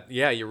 Yeah,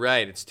 you're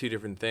right. It's two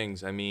different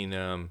things. I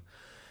don't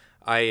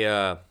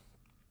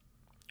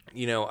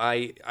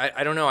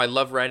know. I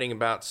love writing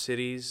about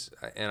cities,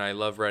 and I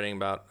love writing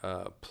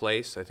about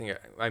place. I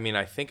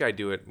think I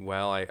do it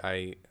well.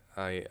 It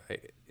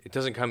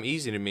doesn't come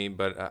easy to me,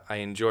 but I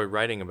enjoy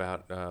writing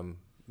about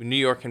New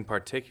York in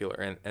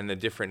particular, and the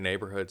different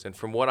neighborhoods. And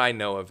from what I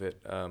know of it,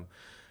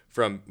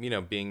 from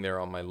being there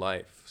all my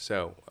life,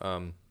 so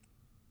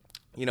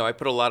I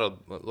put a lot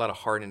of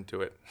heart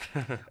into it.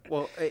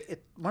 Well,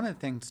 one of the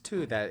things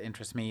too that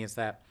interests me is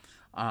that.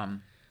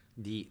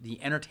 The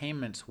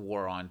entertainment's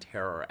war on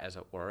terror, as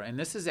it were, and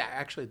this is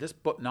actually this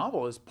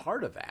novel is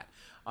part of that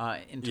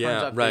in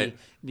terms of right.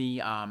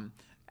 the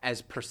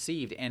as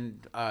perceived,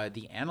 and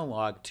the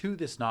analog to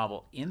this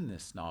novel in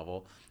this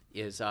novel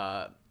is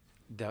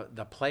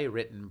the play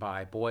written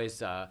by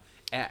Boy's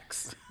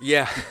ex.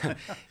 Yeah,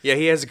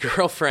 he has a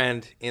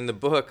girlfriend in the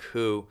book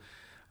who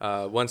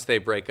once they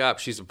break up,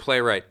 she's a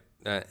playwright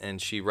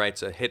and she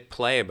writes a hit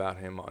play about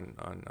him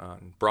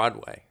on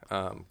Broadway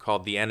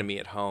called The Enemy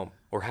at Home,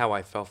 or How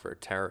I Fell for a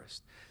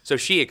Terrorist. So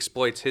she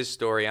exploits his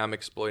story. I'm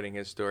exploiting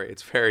his story.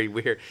 It's very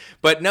weird.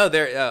 But no,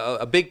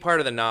 a big part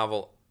of the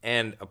novel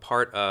and a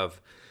part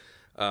of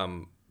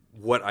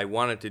what I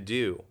wanted to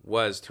do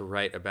was to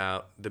write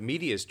about the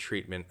media's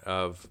treatment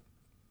of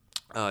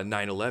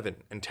 9/11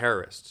 and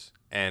terrorists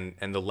and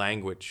the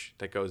language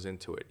that goes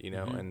into it,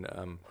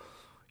 and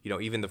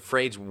even the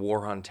phrase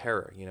 "war on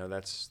terror."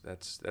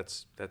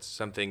 That's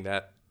something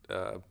that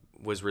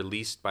was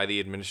released by the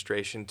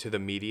administration to the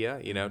media,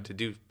 to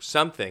do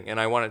something. And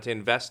I wanted to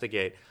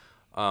investigate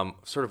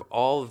sort of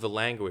all of the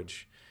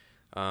language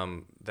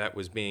that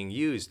was being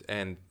used.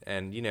 And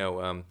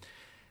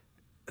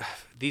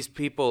these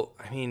people,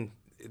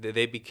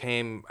 they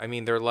became,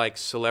 they're like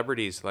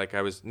celebrities. Like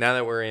now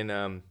that we're in,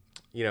 I'm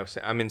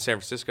in San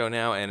Francisco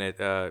now,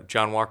 and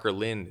John Walker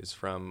Lynn is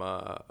from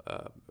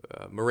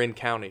Marin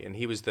County, and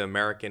he was the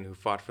American who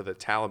fought for the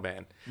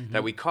Taliban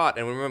that we caught.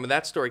 And remember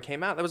that story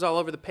came out, that was all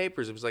over the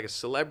papers. It was like a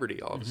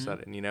celebrity all of a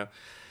sudden,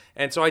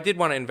 And so I did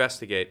want to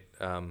investigate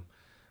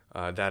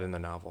that in the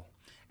novel.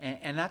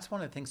 And that's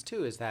one of the things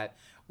too, is that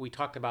we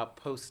talked about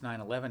post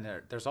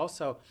 9/11. There's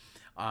also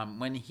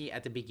when he,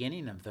 at the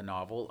beginning of the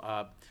novel,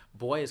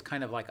 Boy is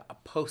kind of like a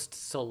post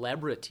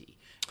celebrity.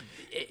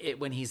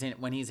 When he's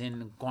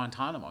in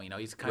Guantanamo,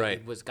 he's kind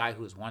of was a guy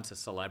who was once a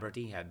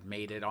celebrity, had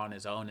made it on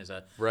his own as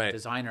a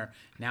designer.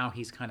 Now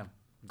he's kind of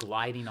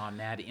gliding on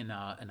that in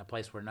a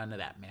place where none of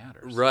that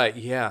matters. Right.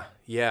 Yeah.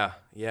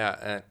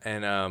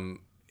 And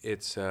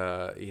it's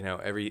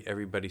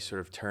everybody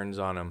sort of turns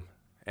on him,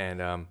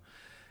 and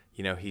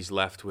he's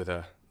left with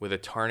a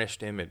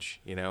tarnished image.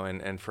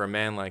 And for a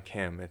man like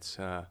him, it's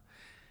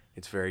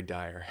very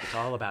dire. It's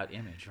all about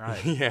image,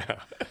 right? Yeah.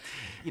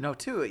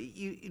 Too,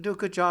 you do a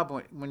good job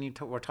when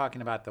we're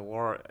talking about the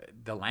war,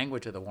 the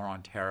language of the war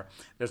on terror.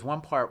 There's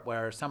one part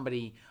where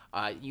somebody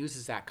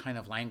uses that kind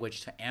of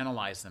language to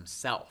analyze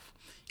themselves,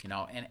 and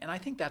I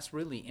think that's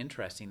really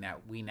interesting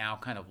that we now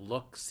kind of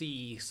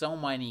see so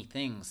many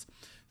things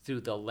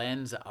through the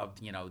lens of,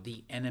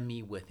 the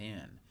enemy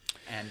within.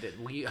 And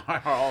we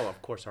are all,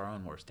 of course, our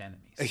own worst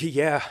enemies.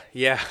 Yeah.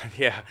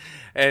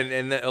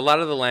 And a lot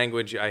of the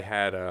language I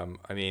had, a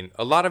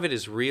lot of it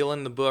is real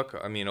in the book.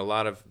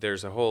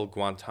 There's a whole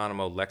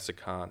Guantanamo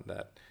lexicon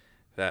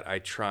that I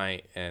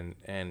try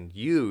and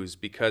use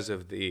because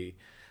of the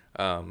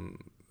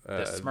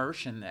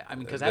Smirch,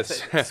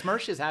 because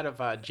Smirch is out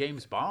of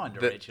James Bond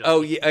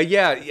originally.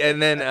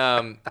 And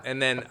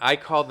then I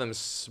call them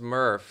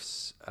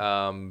Smurfs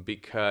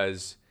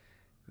because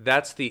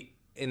that's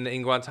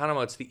in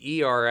Guantanamo, it's the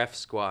ERF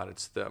squad.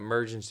 It's the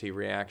Emergency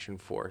Reaction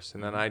Force.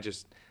 And then I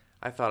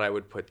thought I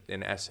would put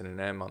an S and an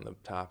M on the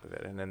top of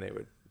it, and then they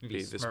would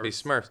be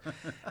Smurfs.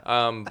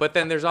 But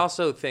then there's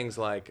also things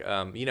like,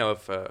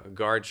 if a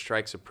guard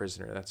strikes a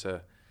prisoner, that's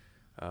a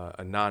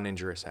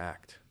non-injurious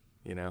act,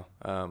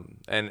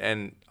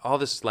 and all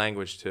this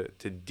language to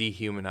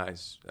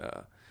dehumanize,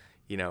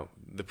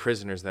 the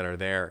prisoners that are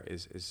there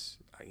is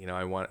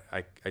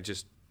I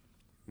just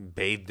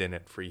bathed in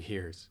it for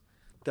years.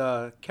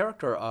 The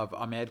character of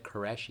Ahmed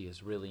Qureshi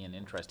is really an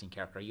interesting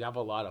character. You have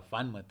a lot of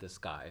fun with this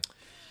guy.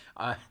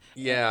 And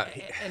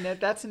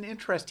that's an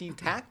interesting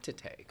tack to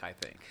take, I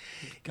think,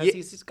 because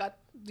he's got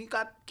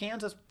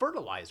Kansas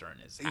fertilizer in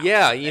his house.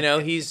 Yeah,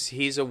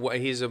 he's a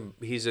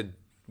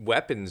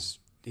weapons.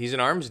 He's an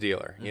arms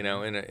dealer, in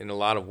a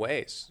lot of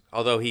ways.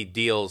 Although he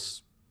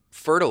deals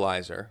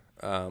fertilizer,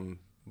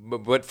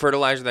 but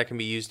fertilizer that can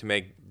be used to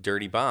make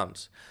dirty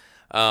bombs.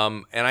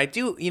 And I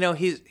do,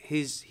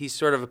 he's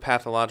sort of a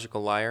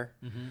pathological liar.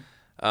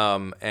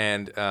 That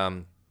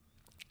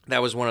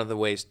was one of the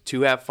ways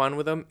to have fun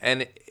with him.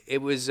 And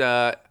it was,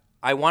 I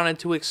wanted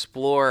to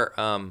explore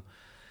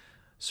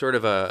sort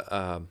of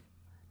a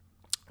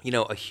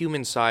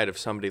human side of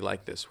somebody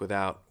like this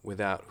without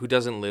who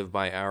doesn't live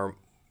by our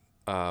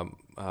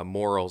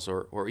morals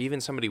or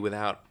even somebody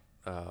without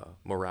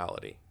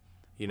morality,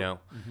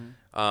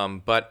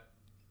 But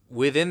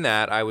within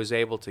that, I was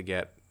able to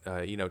get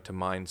to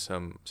mine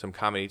some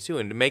comedy too,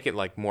 and to make it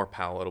like more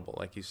palatable,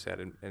 like you said,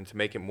 and to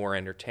make it more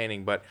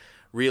entertaining, but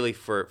really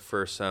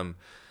for some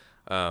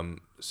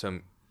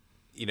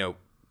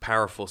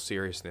powerful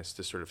seriousness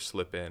to sort of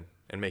slip in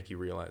and make you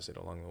realize it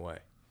along the way.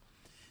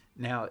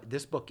 Now,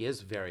 this book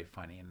is very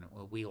funny, and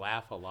we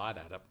laugh a lot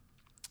at it.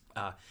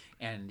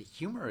 And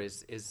humor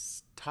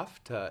is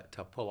tough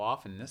to pull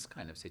off in this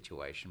kind of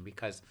situation,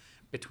 because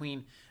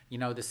between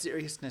the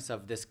seriousness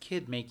of this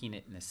kid making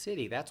it in the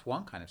city, that's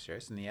one kind of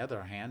serious, and the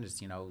other hand is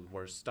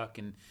we're stuck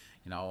in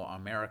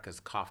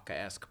America's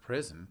Kafkaesque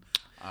prison.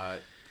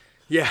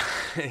 Yeah.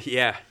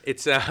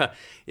 It's like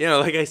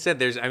I said,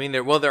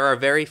 there are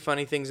very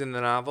funny things in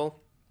the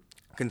novel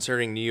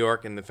concerning New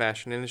York and the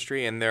fashion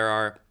industry, and there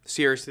are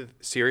serious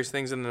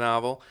things in the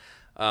novel.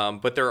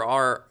 But there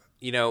are,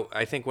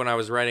 I think when I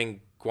was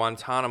writing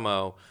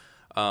Guantanamo,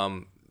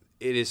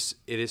 it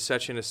is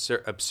such an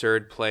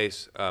absurd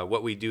place.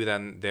 What we do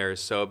then there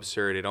is so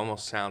absurd. It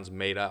almost sounds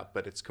made up,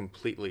 but it's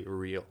completely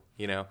real.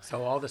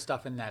 So all the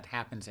stuff in that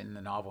happens in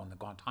the novel and the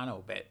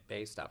Guantanamo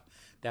Bay stuff,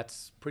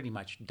 that's pretty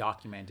much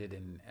documented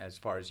in as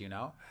far as you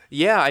know.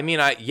 Yeah, I mean,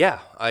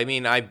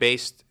 I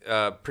based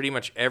pretty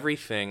much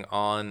everything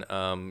on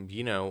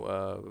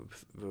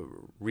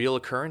real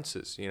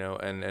occurrences,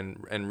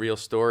 and real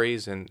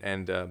stories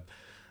and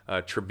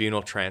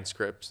tribunal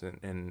transcripts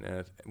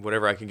and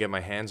whatever I can get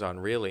my hands on,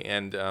 really,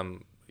 and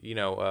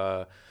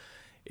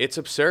it's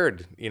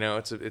absurd,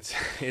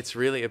 it's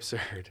really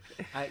absurd.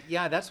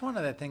 Yeah, that's one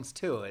of the things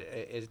too.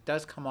 It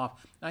does come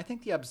off, and I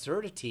think the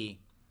absurdity,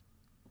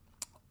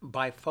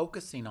 by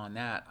focusing on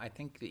that, I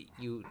think that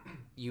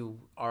you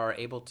are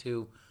able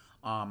to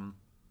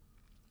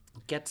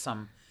get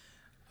some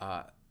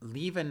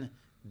leaven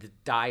the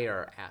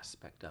dire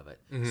aspect of it,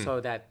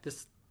 so that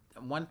this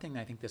one thing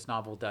I think this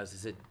novel does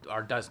is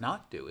does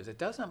not do is it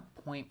doesn't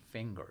point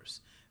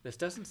fingers. This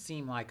doesn't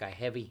seem like a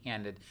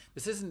heavy-handed.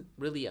 This isn't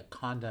really a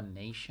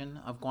condemnation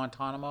of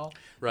Guantanamo,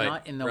 right?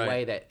 Not in the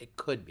way that it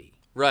could be.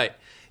 Right.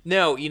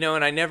 No,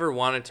 and I never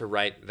wanted to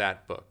write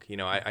that book.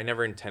 I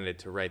never intended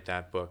to write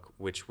that book,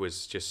 which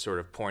was just sort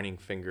of pointing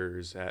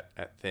fingers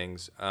at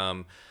things.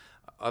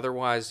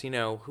 Otherwise,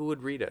 who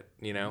would read it?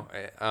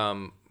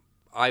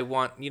 I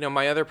want,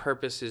 my other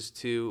purpose is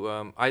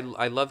to,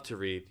 I love to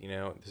read,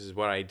 this is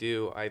what I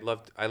do.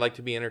 I like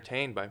to be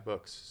entertained by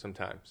books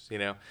sometimes,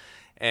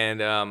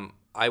 and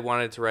I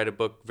wanted to write a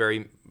book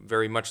very,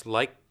 very much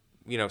like,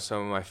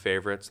 some of my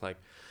favorites, like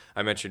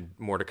I mentioned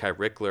Mordecai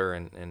Rickler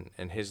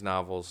and his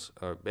novels,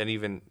 and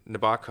even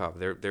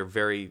Nabokov. They're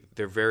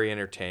very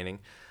entertaining,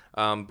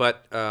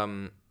 but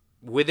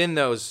within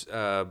those,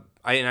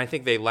 I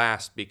think they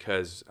last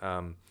because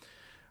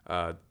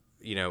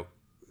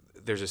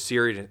there's a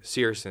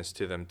seriousness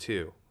to them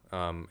too,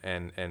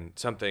 and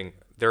something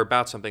they're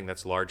about something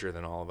that's larger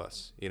than all of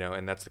us,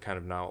 and that's the kind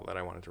of novel that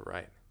I wanted to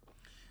write.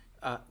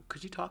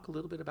 Could you talk a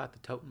little bit about the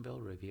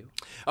Tottenville Review?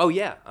 Oh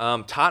yeah,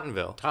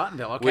 Tottenville.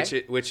 Tottenville,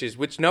 okay.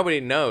 Which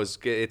nobody knows.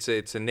 It's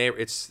in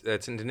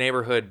the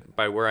neighborhood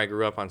by where I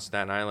grew up on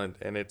Staten Island,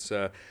 and it's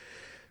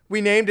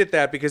we named it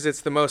that because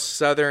it's the most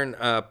southern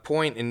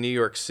point in New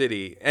York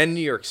City and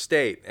New York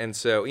State, and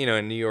so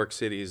and New York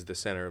City is the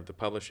center of the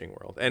publishing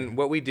world. And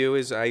what we do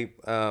is I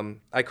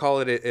call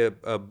it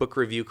a book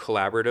review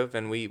collaborative,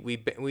 and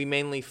we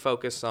mainly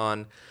focus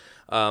on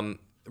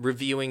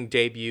reviewing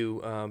debut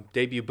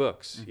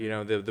books,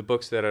 the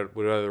books that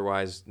would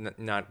otherwise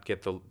not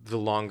get the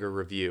longer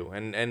review,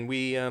 and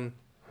we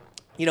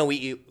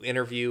we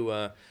interview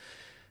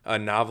a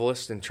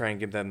novelist and try and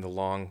give them the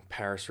long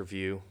Paris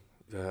Review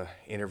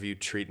interview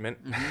treatment.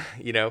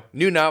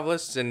 New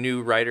novelists and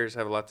new writers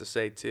have a lot to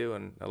say too,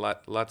 and a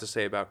lot to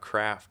say about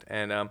craft,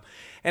 and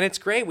it's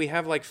great. We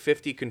have like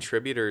 50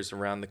 contributors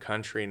around the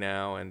country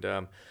now, and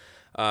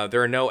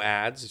there are no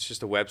ads. It's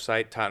just a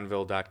website,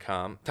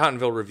 Tottenville.com,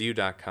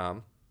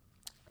 TottenvilleReview.com.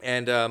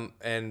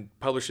 And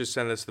publishers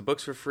send us the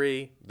books for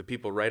free. The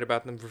people write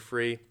about them for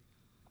free.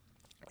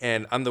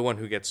 And I'm the one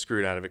who gets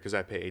screwed out of it because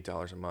I pay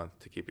 $8 a month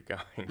to keep it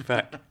going.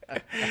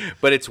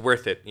 But it's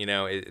worth it.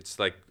 It's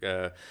like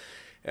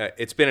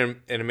it's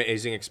been an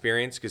amazing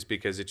experience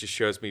because it just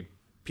shows me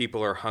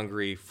people are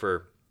hungry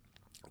for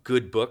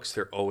good books.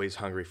 They're always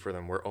hungry for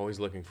them. We're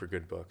always looking for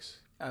good books.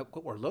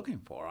 What we're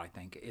looking for, I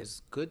think,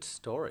 is good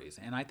stories.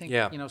 And I think,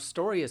 Yeah.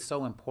 Story is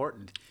so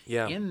important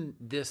Yeah. in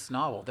this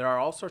novel. There are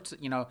all sorts of,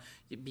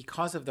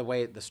 because of the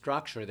way, the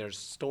structure, there's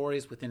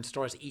stories within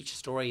stories. Each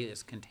story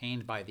is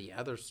contained by the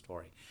other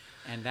story.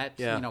 And that,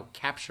 Yeah.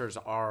 Captures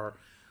our,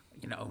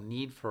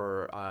 need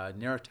for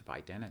narrative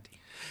identity.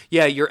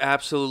 Yeah, you're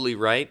absolutely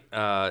right.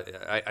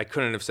 I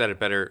couldn't have said it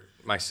better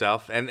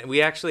myself. And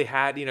we actually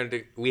had,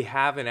 we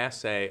have an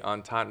essay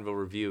on Tottenville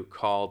Review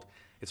called,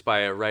 it's by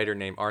a writer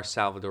named R.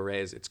 Salvador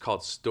Reyes. It's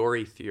called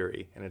Story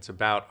Theory, and it's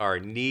about our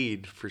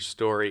need for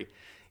story,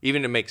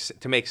 even to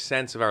make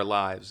sense of our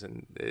lives.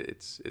 And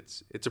it's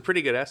a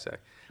pretty good essay.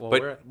 Well,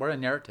 but we're a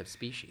narrative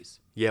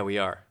species. yeah, we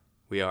are.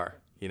 If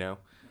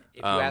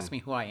you ask me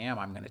who I am,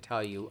 I'm going to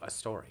tell you a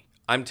story.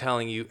 I'm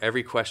telling you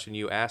every question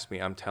you ask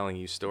me. I'm telling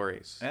you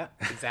stories. Yeah,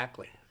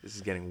 exactly. This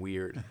is getting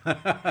weird.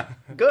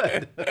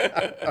 Good.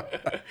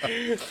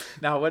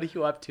 Now, what are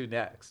you up to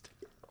next?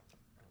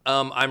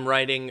 I'm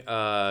writing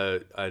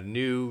a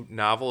new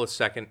novel,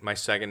 my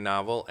second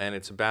novel, and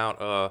it's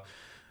about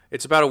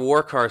a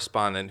war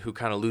correspondent who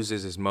kind of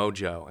loses his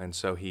mojo, and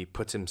so he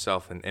puts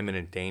himself in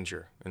imminent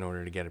danger in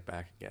order to get it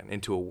back again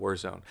into a war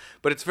zone.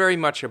 But it's very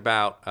much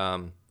about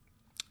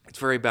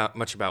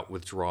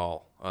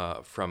withdrawal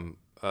from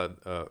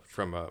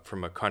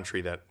a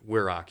country that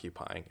we're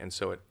occupying, and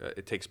so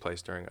it takes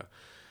place during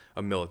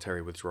a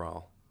military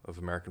withdrawal of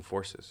American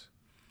forces.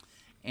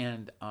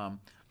 And I'm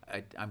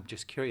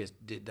just curious,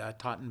 did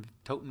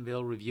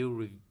Tottenville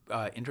Review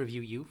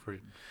interview you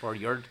for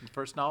your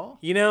first novel?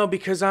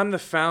 Because I'm the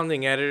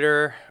founding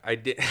editor, I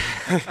did,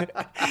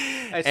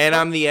 and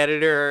I'm the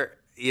editor.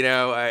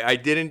 I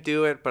didn't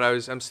do it, but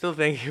I'm still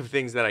thinking of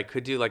things that I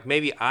could do. Like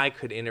maybe I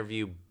could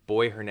interview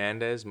Boy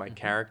Hernandez, my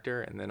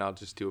character, and then I'll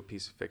just do a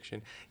piece of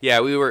fiction. Yeah,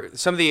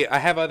 I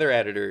have other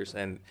editors,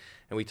 and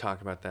we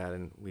talked about that,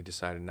 and we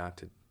decided not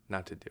to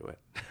do it.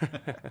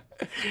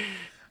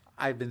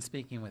 I've been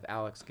speaking with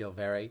Alex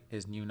Gilvary.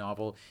 His new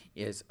novel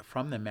is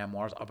from the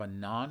memoirs of a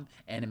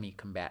non-enemy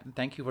combatant.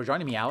 Thank you for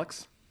joining me,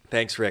 Alex.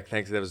 Thanks, Rick.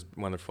 Thanks. That was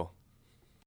wonderful.